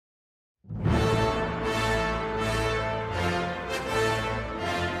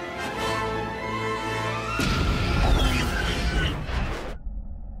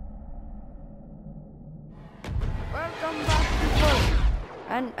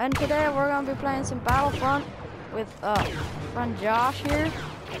And today we're gonna be playing some Battlefront with friend Josh here.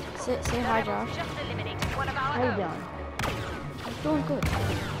 Say hi, Josh. How you doing? I'm doing good.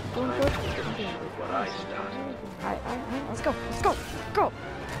 Doing good. I'm doing good. Alright, let's go. Let's go. Go.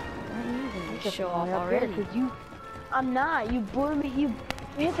 Don't even show off already. I'm not. You blew me. You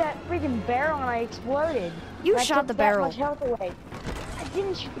hit that freaking barrel and I exploded. You shot the barrel. I took that much health away. I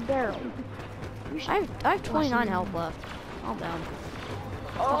didn't shoot the barrel. I have 29 health left. Calm down.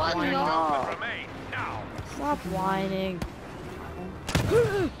 Oh no! Stop whining.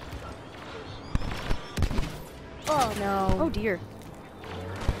 Oh no! Oh dear.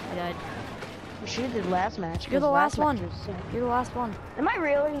 I died. We should have did last match. You're the last one. You're the last one. Am I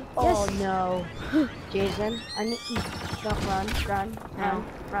really? Yes. Oh no. Jason, I need don't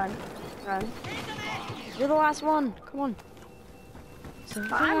run. You're the last one. Come on.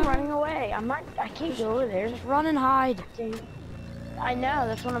 I'm running away. I can't go over there. Just run and hide. I know,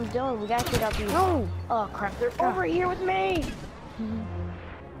 that's what I'm doing. We gotta get up here. No! Oh crap, they're over here with me!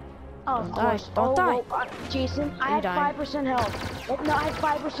 Oh, of course. Don't die. Well, Jason, I had 5% health. No, I had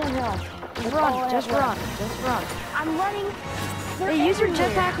 5% health. Just run, just run. I'm running. Hey, use your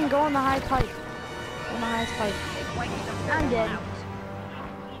jetpack and go on the high pipe. On the highest pipe. I'm dead.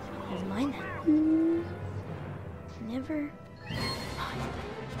 Is mine? Never.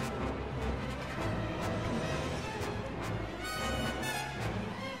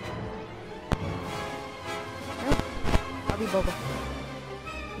 I'll be Boba.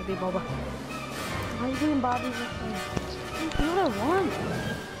 I'll be Boba. How you doing, Bobby? Do what I want.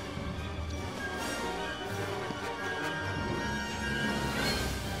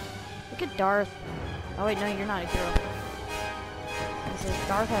 Look at Darth. Oh wait, no, you're not a hero. This is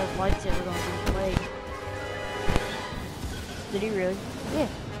Darth has lightsaber going through his leg. Did he really? Yeah.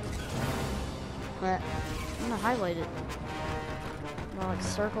 What? I'm gonna highlight it. I'm gonna like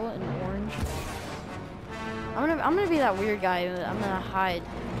circle it in orange. I'm gonna be that weird guy. I'm gonna hide.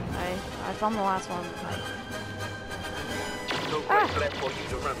 If I'm the last one, hide. Ah!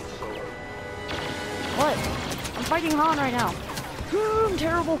 What? I'm fighting Han right now. I'm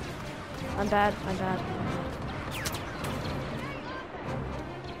terrible. I'm bad.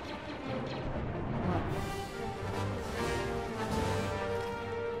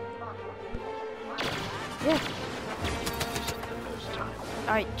 Yeah.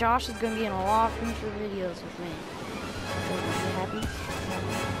 Alright, Josh is gonna be in a lot of future videos with me. Are you happy?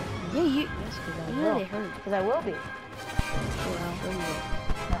 Yeah, you. Yes, because I Yeah, will. they hurt. Because I will be.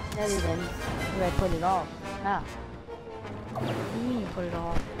 No, then I put it off. Ah. What do you mean you put it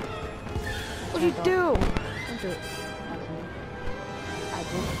off? What'd you do? Don't do it. I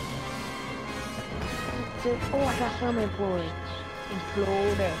did. Oh, I got some imploder.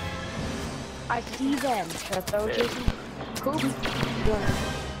 I see them. Should I throw Jason? Cool.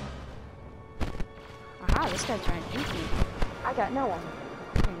 Aha, this guy's trying to beat me. I got no one.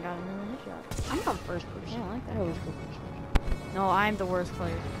 I ain't got another headshot. I'm on first person. Yeah, I like that. I always go first. No, I'm the worst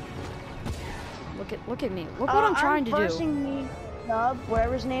player. Look at me. Look what I'm trying to do. Versing me, Nub,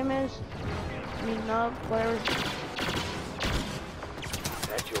 whatever his name is. Me, Nub, whatever.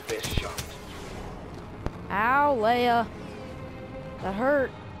 That's your best shot. Ow, Leia. That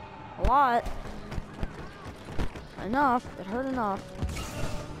hurt. A lot. Enough. It hurt enough.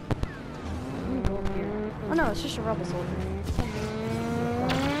 Let me go over here. Oh no, it's just a rebel soldier.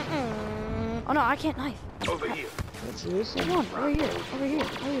 Oh no, I can't knife. Over here. It's Jason. Come on, over here.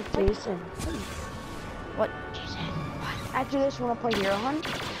 Jason. What? Jason. After this, when I play Hero Hunt,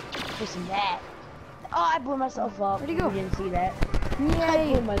 listen that. Oh, I blew myself up. Where'd he go? You didn't see that. Yay! I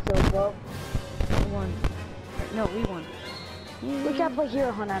blew myself up. We won. No, we won. We gotta play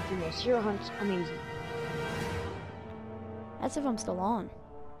Hero Hunt after this. Hero Hunt's amazing. That's if I'm still on.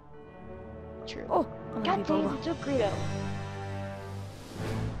 True. Oh, I'm gonna God be damn, Boba. you took Greedo.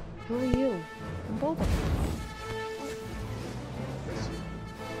 Who are you? I'm Boba.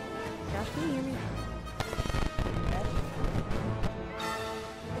 Josh, can you hear me?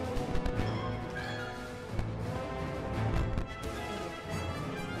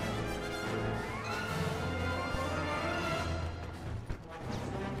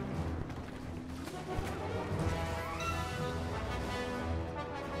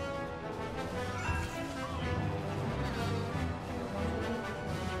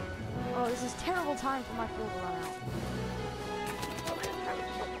 Oh, this is terrible time for my fuel to run out.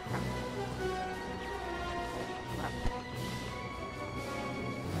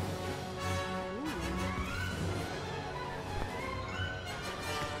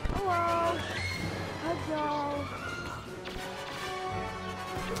 Hello. Hello.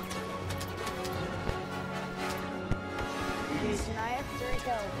 Jason, I have 3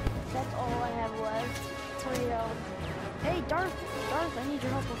 health. That's all I have left. 3 health. Hey, Darth, I need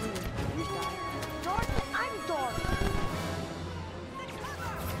your help over here. You just died. Dark, I'm dark.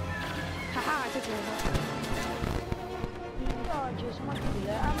 Haha, I took your help. Oh, just want to do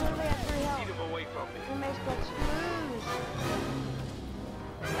that. I'm literally at 3 health. Keep him away from me. It makes us lose.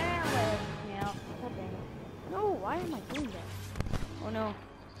 And left me out. God dang it. No, why am I doing that? Oh no.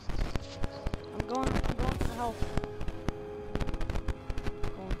 I'm going for help.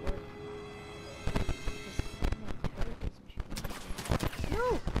 Going for it.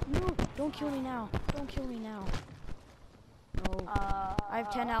 No, don't kill me now. Don't kill me now. No. I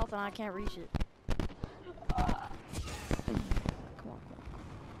have 10 health and I can't reach it. Come on.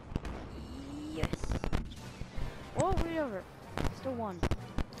 Yes. Oh, wait over. Still one.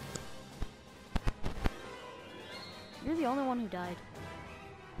 You're the only one who died.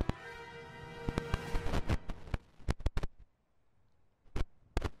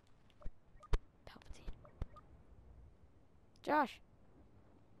 Palpatine. Josh.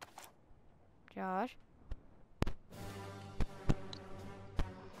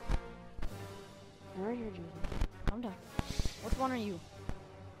 I'm right here, Jesus. I'm done. Which one are you?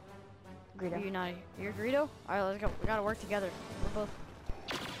 Greedo. Are you not? You're Greedo? Alright, let's go. We gotta work together. We're both.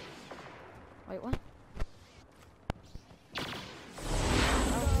 Wait, what?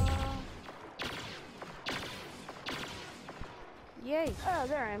 Yay! Oh,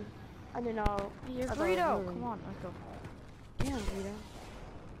 there I am. I didn't know. You're I thought Greedo! I was moving. Come on, let's go. Yeah, Greedo.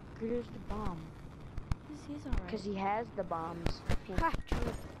 Greedo's the bomb. He's alright. Because he has the bombs. Ha!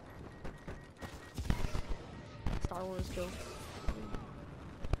 True. Star Wars jokes.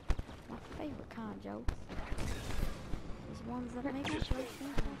 My favorite kind of jokes. These ones that make me jokes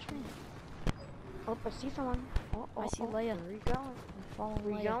think my train. Oh, I see someone. Oh, I see Leia. Where are you going? I'm following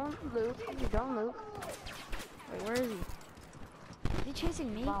Where you Leia. going, Luke? You going, Luke? Wait, where is he? Is he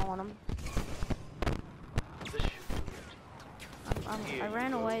chasing me? Following him. I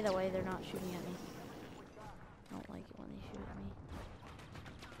ran away that way they're not shooting at me. I don't like it when they shoot at me.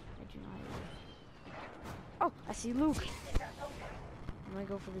 I do not either. Oh, I see Luke. I'm gonna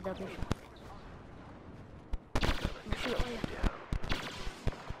go for the deadly shot. I'm shoot Leia.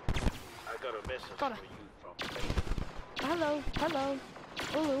 I got a message Got for her. you from me. Hello.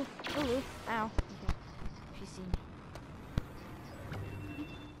 Ulu. Ow. Okay. She's seen me.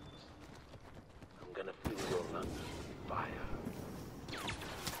 I'm gonna fill your lungs with fire.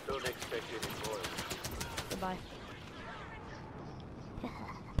 Don't expect any more. Goodbye.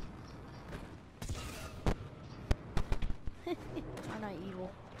 I'm not evil.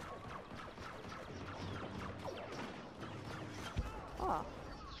 Oh,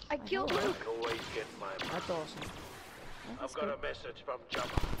 I killed Luke. I can always get my That's awesome. that's I've got good. a message from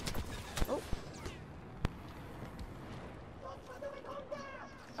Jabba.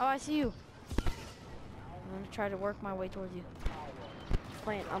 Oh, I see you. I'm gonna try to work my way towards you.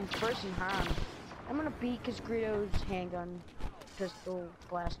 I'm first in hand. I'm gonna beat because Greedo's handgun, pistol,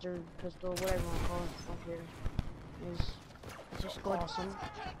 blaster, pistol, whatever you want to call it, I don't care. Is It's just good. awesome.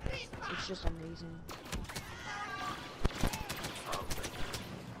 It's just amazing.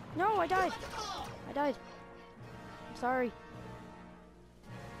 No, I died. I'm sorry.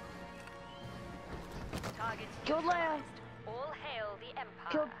 Killed Leia. All hail the Empire.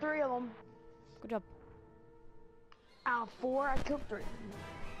 Killed 3 of them. Good job. Out of 4, I killed 3.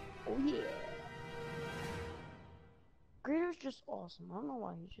 Oh yeah. Greedo's just awesome. I don't know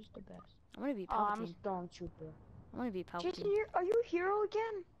why, he's just the best. I'm gonna be Oh, I'm a Palpatine. stormtrooper. I'm gonna be Jason, Palpatine. are you a hero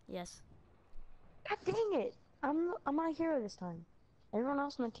again? Yes. God dang it! I'm not a hero this time. Everyone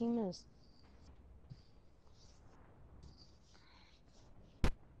else on the team is.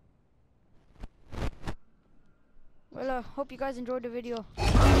 Well, hope you guys enjoyed the video.